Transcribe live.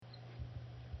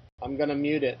I'm gonna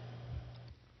mute it.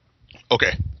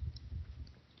 Okay.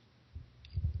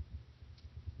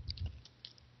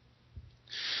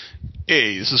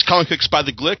 Hey, this is Comic Picks by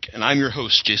the Glick, and I'm your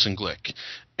host, Jason Glick.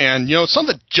 And, it's not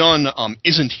that John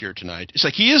isn't here tonight. It's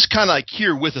like he is kind of like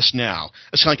here with us now.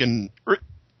 It's kind of like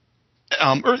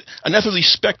an earthly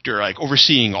specter, like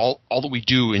overseeing all that we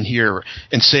do and hear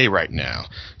and say right now.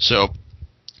 So,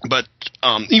 but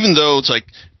even though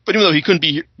he couldn't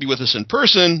be with us in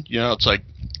person, it's like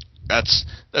that's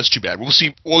too bad. We'll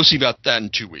see about that in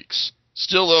 2 weeks.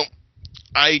 Still, though,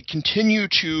 I continue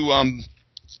to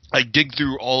I dig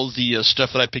through all the stuff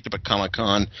that I picked up at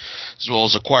Comic-Con, as well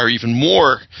as acquire even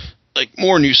more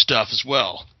new stuff as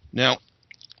well. Now,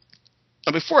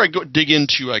 before I dig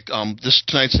into this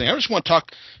tonight's thing, I just want to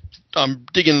talk a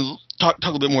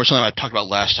little bit more something I talked about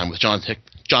last time with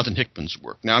Jonathan Hickman's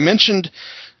work. Now, I mentioned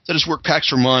that his work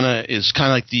Pax Romana is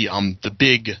kind of like the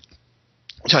big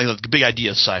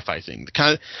idea sci-fi thing, the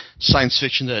kind of science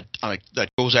fiction that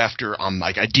goes after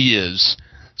ideas.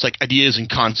 It's like ideas and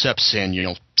concepts and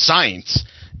science,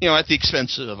 at the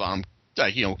expense of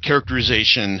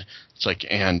characterization. It's like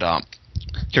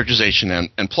characterization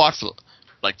and plot for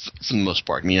the most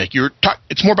part. I mean,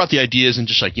 it's more about the ideas and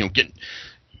just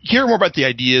hear more about the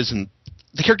ideas, and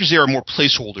the characters there are more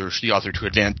placeholders for the author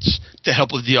to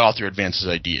help with the author advance his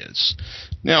ideas.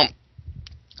 Now,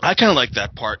 I kind of like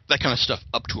that kind of stuff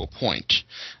up to a point.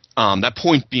 That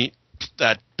point being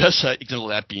that best example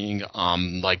of that being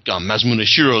Masamune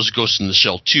Shirow's Ghost in the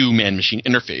Shell 2 man-machine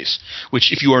interface,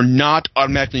 which if you are not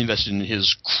automatically invested in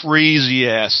his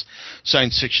crazy-ass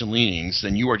science fiction leanings,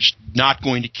 then you are just not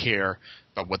going to care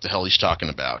about what the hell he's talking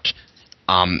about.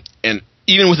 And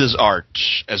even with his art,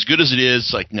 as good as it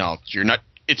is, no, you're not.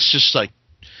 It's just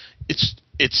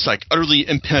it's utterly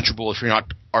impenetrable if you're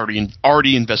not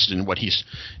already invested in what he's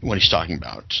talking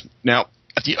about. Now,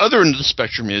 at the other end of the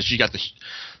spectrum is you got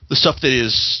the stuff that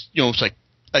is, it's like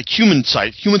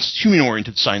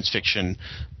human-oriented science fiction,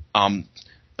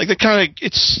 the kind of,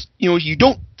 it's,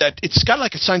 it's got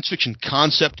like a science fiction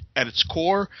concept at its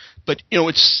core, but,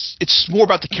 it's more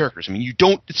about the characters. I mean,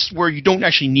 it's where you don't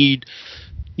actually need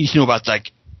to know about,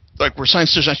 where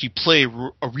science doesn't actually play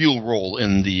a real role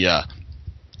in the,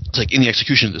 in the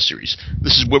execution of the series.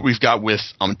 This is what we've got with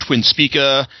Twin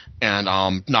Spica and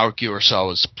Naoki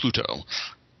Urasawa's Pluto.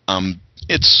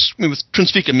 With Twin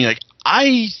Spica,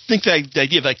 I think that the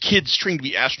idea of kids training to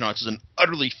be astronauts is an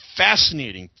utterly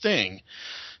fascinating thing.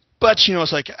 But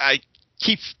I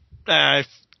keep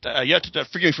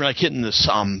forgive me for hitting this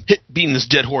beating this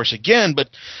dead horse again. But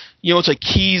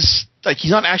he's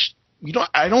not actually.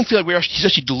 I don't feel like he's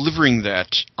actually delivering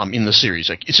that in the series.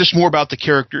 It's just more about the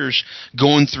characters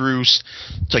going through. It's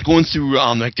going through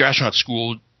their astronaut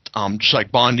school,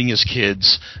 just bonding as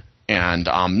kids. And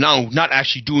not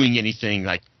actually doing anything,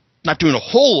 not doing a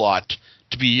whole lot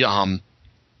to be the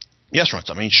astronauts.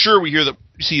 I mean, sure, we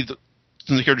see the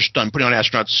characters done putting on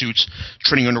astronaut suits,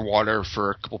 training underwater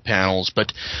for a couple panels,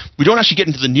 but we don't actually get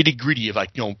into the nitty gritty of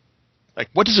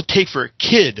what does it take for a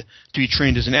kid to be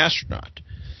trained as an astronaut?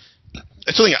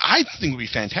 It's something I think would be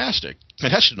fantastic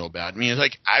to know about. I mean,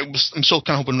 I'm still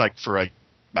kind of hoping for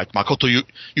Makoto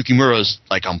Yukimura's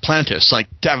Plantis,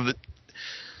 to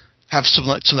have some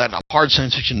of that hard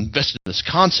science fiction invested in this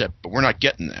concept, but we're not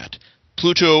getting that.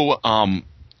 Pluto,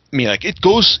 it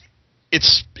goes.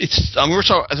 It's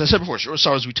as I said before,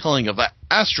 Urasawa's retelling of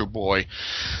Astro Boy,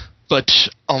 but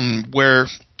where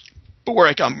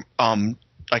Osamu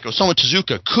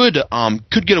Tezuka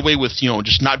could get away with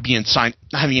just not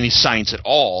having any science at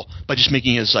all by just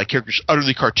making his characters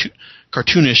utterly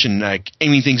cartoonish and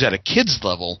aiming things at a kid's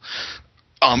level.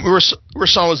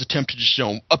 Urasawa's attempt to just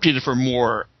update it for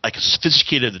more a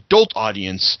sophisticated adult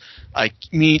audience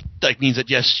means that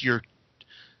yes, you've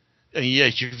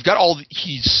got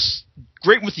he's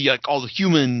great with all the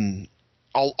human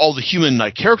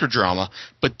character drama,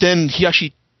 but then he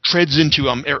actually treads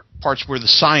into parts where the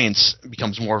science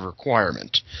becomes more of a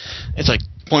requirement. It's the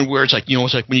point where it's when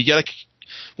you get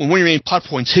when one of your main plot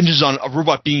points hinges on a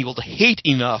robot being able to hate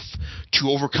enough to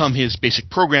overcome his basic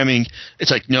programming,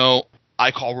 it's no,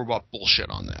 I call robot bullshit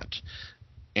on that.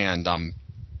 And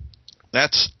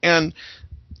that's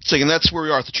where we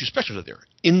are at the two spectrums of there.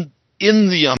 In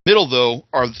the middle, though,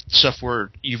 are the stuff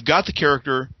where you've got the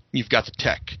character, you've got the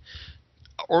tech,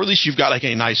 or at least you've got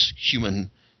a nice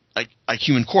human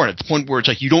human core. At the point where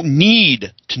it's you don't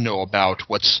need to know about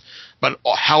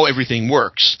how everything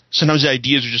works. Sometimes the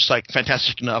ideas are just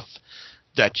fantastic enough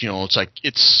that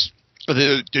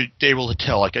they're able to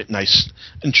tell a nice,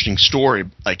 interesting story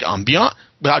beyond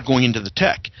without going into the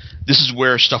tech. This is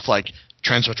where stuff like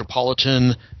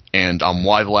Transmetropolitan and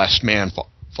Why the Last Man fall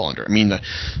under. I mean,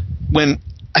 when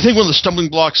I think one of the stumbling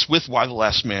blocks with Y the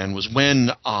Last Man was when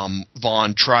Brian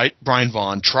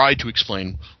Vaughan tried to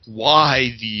explain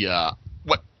why the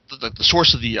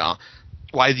source of the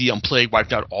why the plague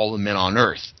wiped out all the men on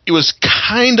Earth. It was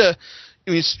kind of,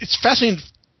 I mean, it's fascinating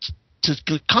to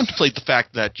contemplate the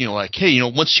fact that, you know, like, hey, you know,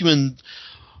 once humans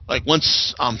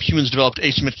developed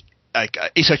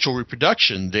asexual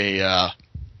reproduction, they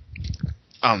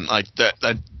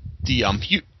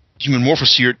human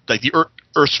morphosphere, like the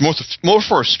Earth's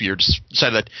morphosphere,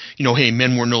 decided that, you know, hey,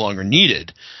 men were no longer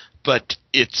needed, but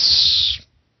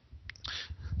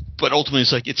ultimately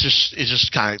it's like it was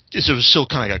still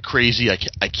kind of like crazy, you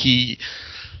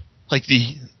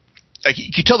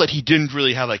could tell that he didn't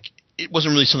really have, like, it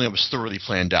wasn't really something that was thoroughly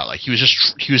planned out. Like, he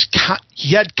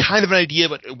had kind of an idea,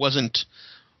 but it wasn't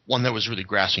one that was really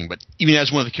grasping. But even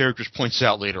as one of the characters points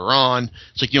out later on,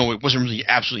 it's like, you know, it wasn't really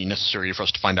absolutely necessary for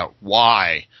us to find out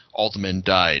why all the men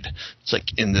died. It's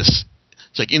like in this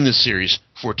series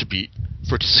for it to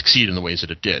succeed in the ways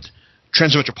that it did.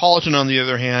 Transmetropolitan, on the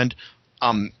other hand,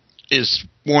 is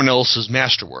Warren Ellis's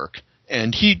masterwork,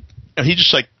 and he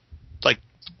just like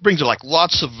brings like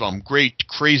lots of great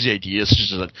crazy ideas, such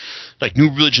as like new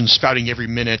religions spouting every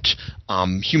minute,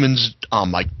 humans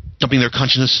like dumping their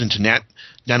consciousness into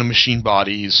nanomachine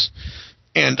bodies,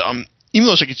 and even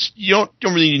though you don't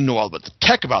really need to know all about the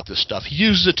tech about this stuff, he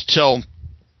uses it to tell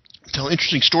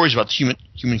interesting stories about the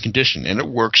human condition, and it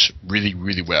works really,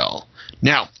 really well.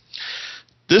 Now,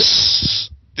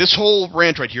 this whole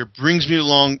rant right here brings me the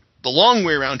long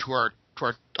way around to our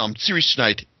series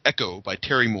tonight, Echo by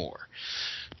Terry Moore.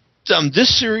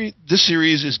 This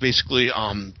series is basically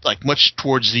like much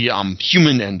towards the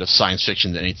human end of science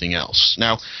fiction than anything else.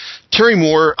 Now, Terry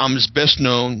Moore is best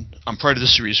known prior to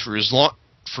this series for his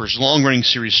long-running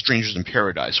series Strangers in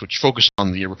Paradise, which focused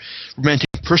on the romantic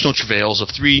personal travails of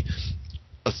three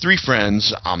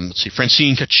friends,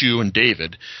 Francine, Kachu, and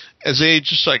David, as they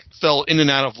just like fell in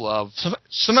and out of love,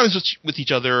 sometimes with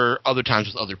each other, other times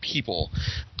with other people.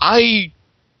 I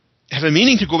have a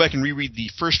meaning to go back and reread the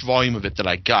first volume of it that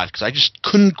I got, because I just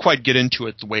couldn't quite get into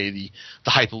it the way the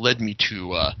hype led me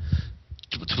to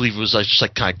believe it was just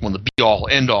like kind of one of the be-all,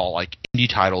 end-all like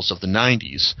indie titles of the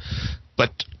 90s.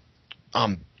 But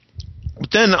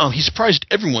then he surprised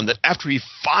everyone that after he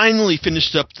finally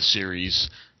finished up the series,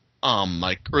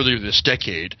 like earlier this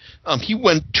decade, he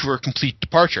went to a complete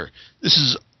departure.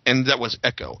 And that was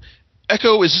Echo.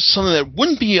 Echo is something that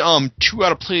wouldn't be too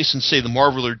out of place in, say, the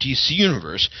Marvel or DC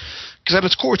universe, because at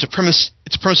its core, it's a premise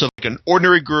of like an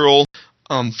ordinary girl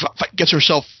finds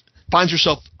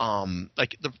herself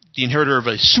like the inheritor of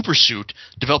a super suit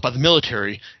developed by the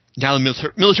military. Now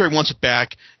the military wants it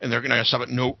back, and they're going to stop at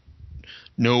no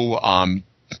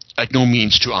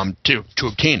means to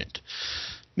obtain it.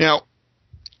 Now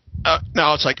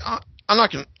it's like I'm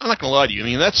not gonna lie to you. I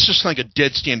mean, that's just like a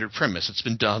dead standard premise. It's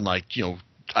been done like, you know,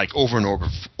 like over and over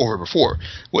before.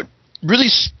 What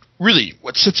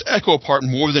sets Echo apart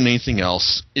more than anything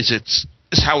else is its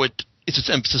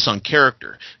emphasis on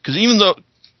character. Because even though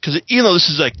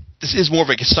this is more of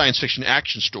like a science fiction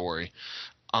action story,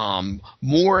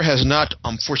 Moore has not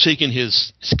forsaken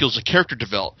his skills of character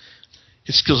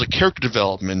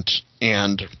development,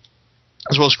 and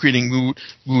as well as creating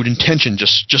mood and tension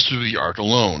just through the art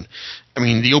alone. I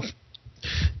mean,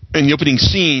 in the opening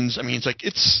scenes, I mean, it's like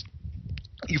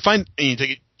you have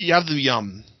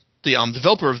the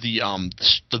developer of the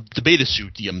beta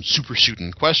suit, the super suit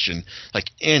in question, like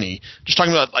Annie, just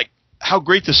talking about like how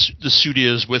great this suit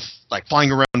is with like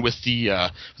flying around with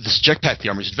this jetpack the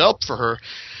Army's developed for her,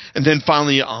 and then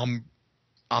finally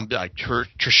like her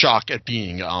shock at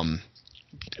being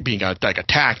like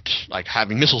attacked, like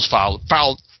having missiles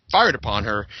fired upon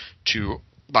her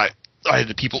by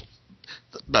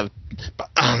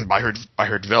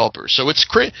her developers. So it's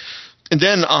great. And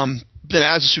then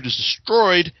as the suit is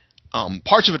destroyed,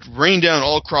 parts of it rain down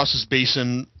all across this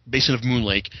basin of Moon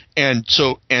Lake, and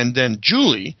then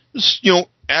Julie, this, you know,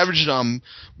 average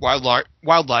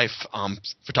wildlife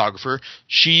photographer,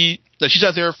 she's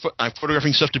out there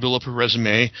photographing stuff to build up her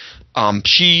resume.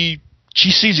 She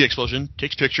sees the explosion,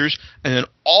 takes pictures, and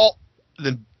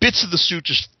then bits of the suit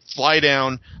just fly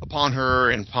down upon her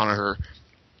and upon her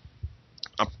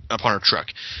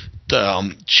truck.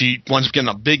 She winds up getting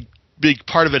a big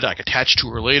part of it like attached to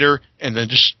her later, and then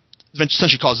just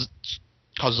essentially causes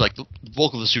like the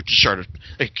bulk of the suit to start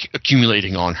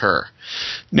accumulating on her.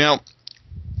 Now,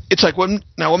 what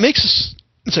makes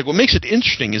it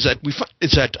interesting is that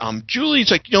Julie,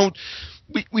 it's like, you know,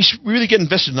 we really get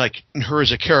invested in her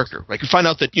as a character. Like, we find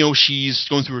out that, you know, she's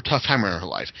going through a tough time in her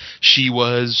life. She's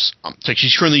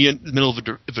currently in the middle of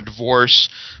a divorce.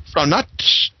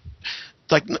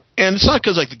 like, and it's not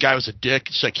because like the guy was a dick.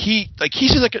 It's like he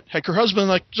seems like her husband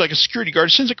like a security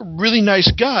guard. Seems like a really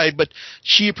nice guy, but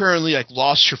she apparently like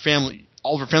lost her family,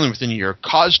 all of her family within a year,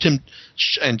 caused him,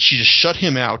 and she just shut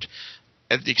him out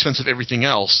at the expense of everything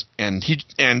else, and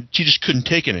she just couldn't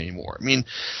take it anymore. I mean,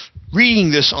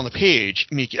 reading this on the page,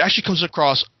 I mean, it actually comes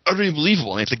across utterly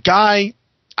believable. And if the guy,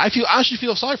 I honestly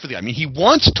feel sorry for the guy. I mean, he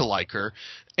wants to like her,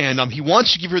 and he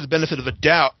wants to give her the benefit of the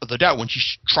doubt when she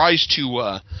tries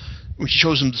to. When she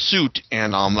shows him the suit,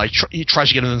 and he tries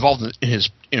to get him involved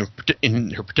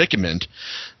in her predicament,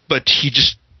 but he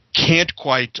just can't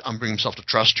quite bring himself to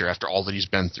trust her after all that he's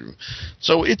been through.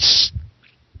 So it's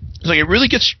like it really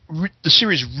gets the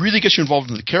series really gets you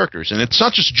involved in the characters, and it's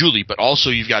not just Julie, but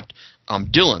also you've got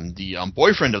Dylan, the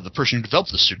boyfriend of the person who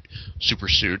developed the super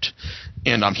suit,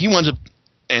 and he winds up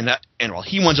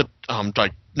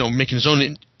making his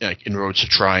own inroads to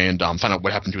try and find out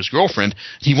what happened to his girlfriend.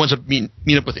 He winds up meeting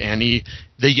up with Annie.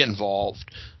 They get involved.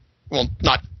 Well,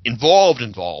 not involved,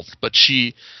 but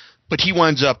he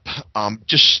winds up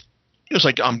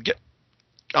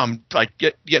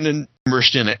getting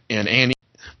immersed in Annie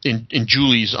in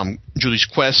Julie's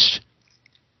quest,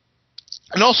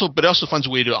 and also finds a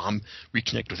way to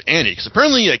reconnect with Annie, because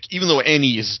apparently like even though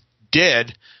Annie is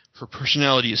dead, her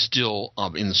personality is still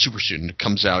in the supersuit, and it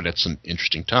comes out at some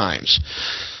interesting times.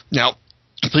 Now,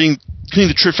 playing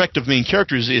the trifecta of main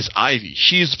characters is Ivy.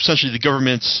 She is essentially the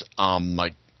government's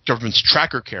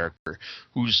tracker character,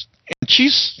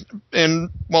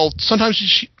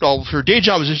 sometimes her day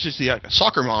job is just like a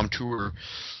soccer mom to her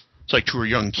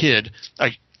young kid.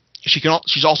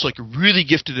 She's also like a really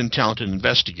gifted and talented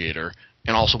investigator,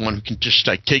 and also one who can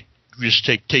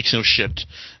takes no shit.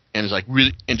 And is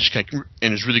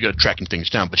really good at tracking things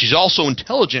down. But she's also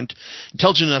intelligent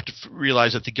enough to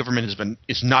realize that the government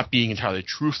is not being entirely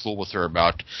truthful with her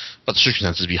about the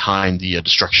circumstances behind the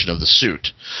destruction of the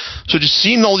suit. So just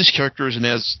seeing all these characters and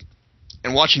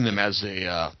watching them as they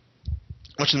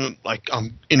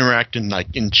interact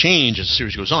and change as the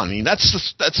series goes on. I mean, that's the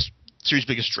series'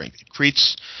 biggest strength. It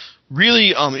creates really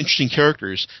interesting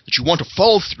characters that you want to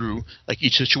follow through like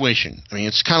each situation. I mean,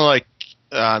 it's kind of like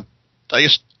I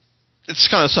guess. It's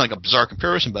kind of like a bizarre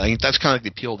comparison, but I think that's kind of like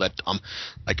the appeal that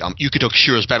Yukito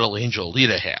Kishiro's Battle Angel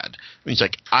Alita had. I mean, it's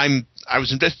like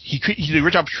he did a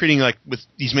great job of treating like with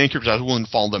these main characters. I was willing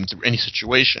to follow them through any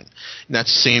situation, and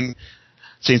that's the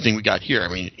same thing we got here. I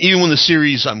mean, even when the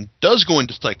series does go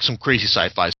into like some crazy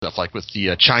sci-fi stuff, like with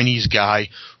the Chinese guy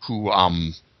who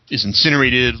is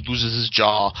incinerated, loses his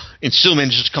jaw, and still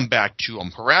manages to come back to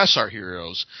harass our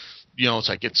heroes. You know, it's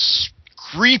like it's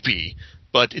creepy,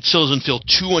 but it still doesn't feel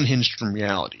too unhinged from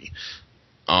reality.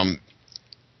 Even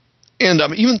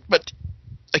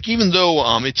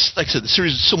though it's like I said, the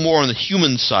series is still more on the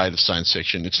human side of science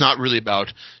fiction. It's not really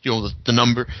about the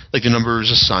numbers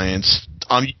of science.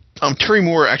 Terry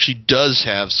Moore actually does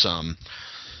have some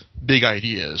big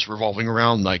ideas revolving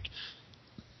around like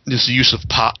this use of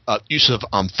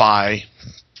phi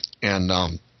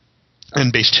and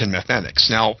base 10 mathematics.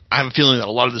 Now, I have a feeling that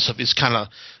a lot of this stuff is kind of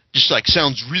just like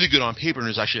sounds really good on paper and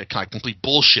is actually kind of complete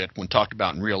bullshit when talked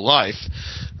about in real life.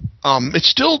 It's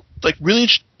still like really,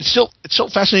 it's still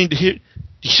fascinating to hear.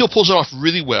 He still pulls it off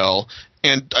really well,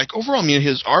 and like overall, I mean,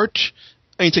 his art.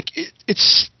 I mean,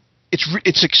 it's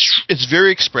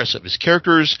very expressive. His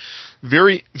characters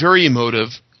very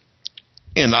emotive,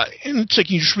 and it's like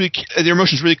you just really their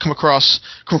emotions really come across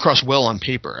well on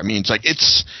paper. I mean, it's like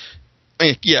it's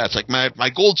like my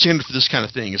gold standard for this kind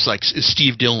of thing is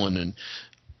Steve Dillon and.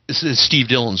 This is Steve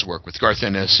Dillon's work with Garth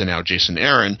Ennis and now Jason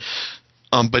Aaron,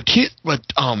 but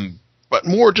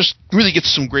Moore just really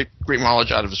gets some great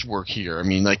mileage out of his work here. I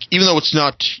mean, like even though it's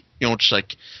not just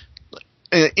like,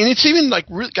 and it's even like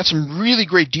really got some really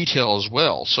great detail as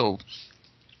well. So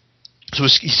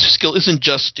his skill isn't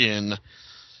just in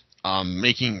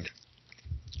character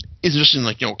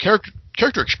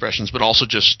expressions, but also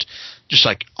just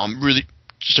really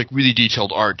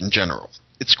detailed art in general.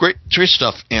 It's great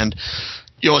stuff. And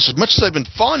as much as I've been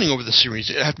fawning over the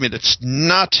series, I have to admit it's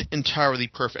not entirely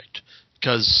perfect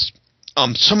because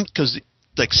some of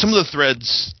the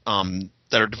threads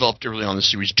that are developed early on in the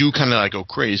series do kind of go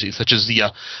crazy, such as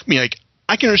I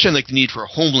can understand the need for a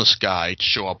homeless guy to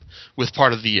show up with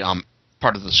part of the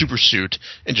super suit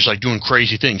and just doing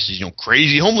crazy things. He's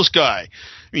crazy homeless guy.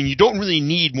 I mean, you don't really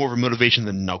need more of a motivation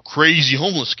than crazy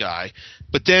homeless guy.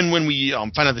 But then when we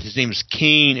find out that his name is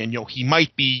Cain and he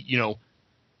might be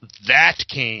that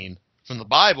Cain from the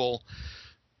Bible,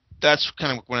 that's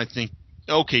kind of when I think,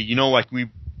 okay, we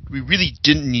really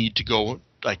didn't need to go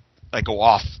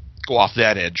off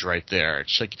that edge right there.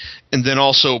 It's like, and then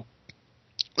also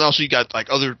you got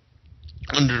other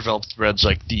underdeveloped threads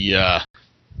like the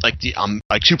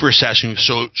Super Assassin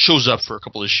who shows up for a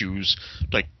couple issues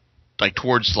like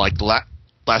towards like the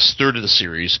last third of the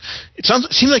series. It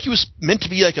seems like he was meant to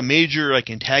be like a major like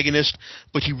antagonist,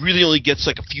 but he really only gets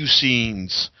like a few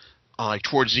scenes like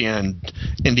towards the end,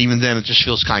 and even then it just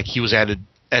feels kind of like he was added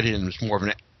in as more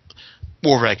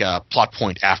of like a plot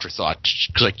point afterthought,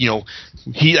 because like, you know,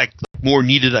 he like more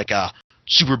needed like a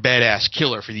super badass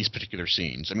killer for these particular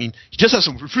scenes. I mean, he just has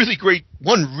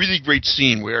one really great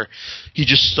scene where he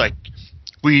just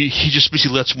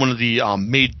basically lets one of the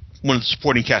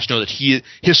supporting cast know that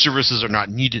his services are not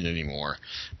needed anymore,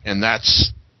 and that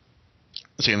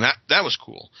was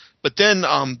cool. But then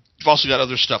you've also got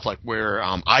other stuff like where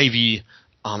Ivy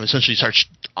essentially starts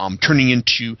becoming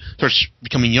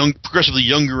progressively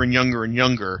younger and younger and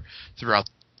younger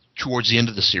towards the end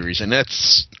of the series, and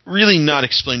that's really not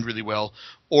explained really well,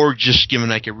 or just given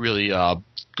like a really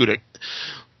good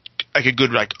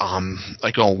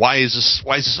why is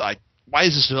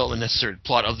this development necessary to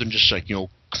plot, other than just like, you know,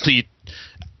 complete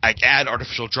like add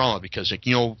artificial drama, because like,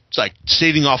 you know, it's like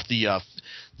saving off the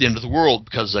end of the world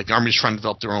because like the Army's trying to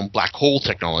develop their own black hole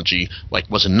technology like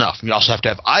wasn't enough. We also have to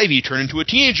have Ivy turn into a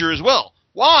teenager as well.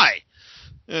 Why?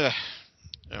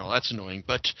 That's annoying.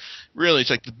 But really,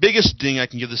 it's like the biggest ding I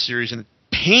can give this series, and it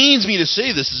pains me to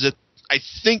say this, is that I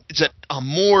think it's that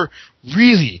Moore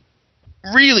really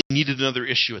needed another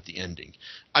issue at the ending.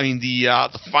 I mean,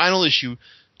 the final issue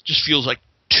just feels like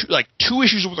two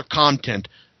issues worth of content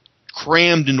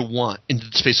crammed into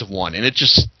the space of one, and I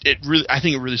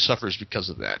think it really suffers because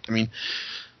of that. I mean,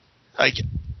 like,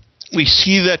 we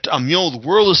see that the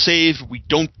world is saved. We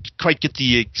don't quite get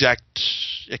the exact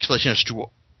explanation as to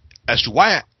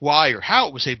why or how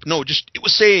it was saved, but no, just it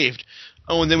was saved.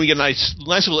 Oh, and then we get a nice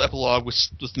little epilogue with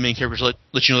the main characters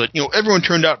let you know that, you know, everything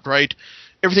turned out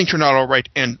all right,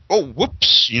 and oh,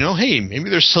 whoops, you know, hey, maybe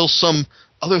there's still some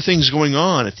other things going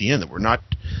on at the end that we're not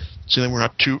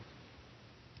too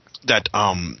that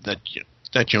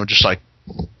you know, just like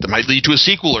that might lead to a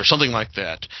sequel or something like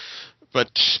that. But,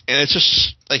 and it's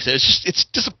just like I said, it's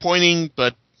disappointing,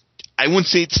 but I wouldn't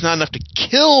say it's not enough to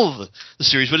kill the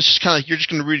series, but it's just kind of like you're just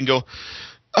going to read and go,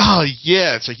 oh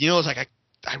yeah, it's like, you know, it's like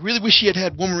I really wish he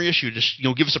had one more issue, just, you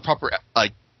know, give us a proper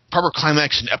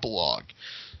climax and epilogue.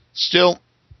 Still,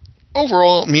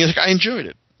 overall, I mean, like, I enjoyed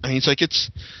it. I mean, it's like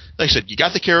I said, you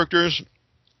got the characters.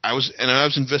 I was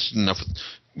invested enough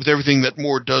with everything that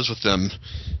Moore does with them,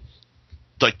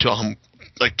 like to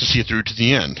see it through to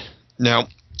the end. Now,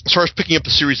 as far as picking up the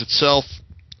series itself,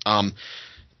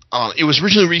 it was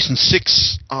originally released in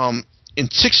six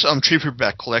trade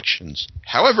paperback collections.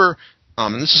 However,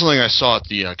 and this is something I saw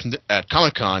at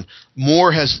Comic-Con,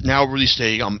 Moore has now released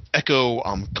a Echo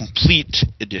Complete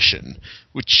Edition,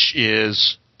 which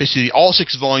is basically all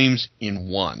 6 volumes in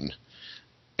one.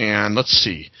 And let's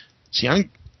see, you know,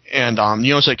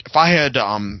 it's like if I had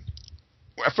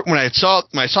when I saw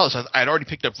this, I had already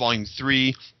picked up volume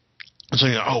 3. And so,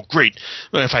 you know, oh great,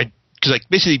 but because like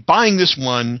basically buying this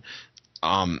one,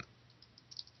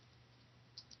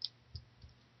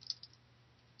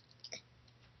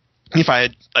 if I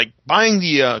had like buying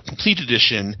the complete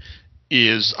edition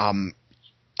is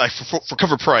like for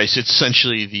cover price, it's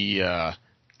essentially the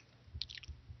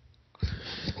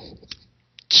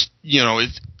you know,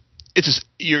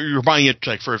 you're buying it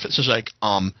like for essentially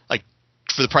like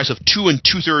for the price of 2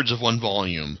 2/3 of one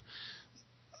volume,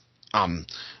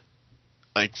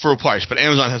 like for a price. But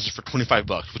Amazon has it for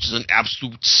 $25, which is an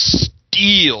absolute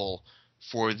steal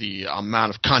for the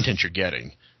amount of content you're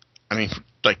getting. I mean,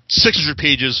 like 600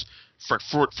 pages for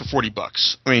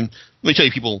 $40. I mean, let me tell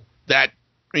you, people, that,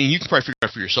 I mean, you can probably figure it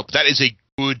out for yourself, but that is a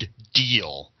good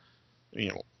deal. You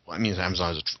know, I mean,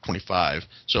 Amazon is at $25,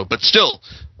 so, but still,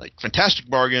 like, fantastic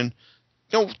bargain.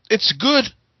 You know, it's a good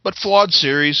but flawed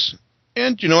series,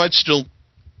 and, you know, I'd still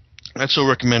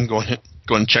recommend going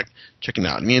and checking it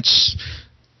out. I mean, it's,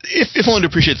 if only to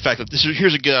appreciate the fact that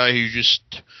here's a guy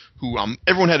who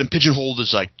everyone had him pigeonholed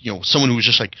as, like, you know, someone who was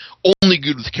just like only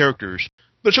good with characters,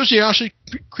 but it shows he actually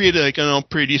created, like, I don't know,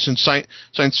 pretty decent science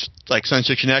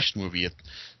fiction action movie.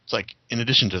 It's like in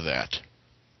addition to that,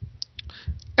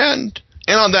 and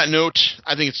on that note,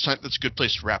 I think that's a good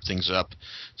place to wrap things up.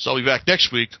 So I'll be back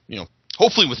next week, you know,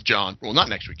 hopefully with John. Well, not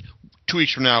next week, 2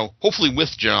 weeks from now, hopefully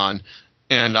with John,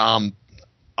 and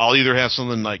I'll either have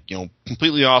something like, you know,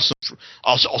 completely awesome.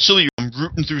 I'll still be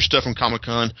rooting through stuff from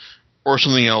Comic-Con, or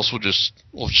something else will just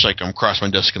like cross my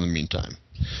desk in the meantime.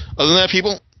 Other than that,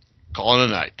 people, call it a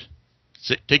night.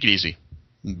 Take it easy.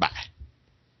 Bye.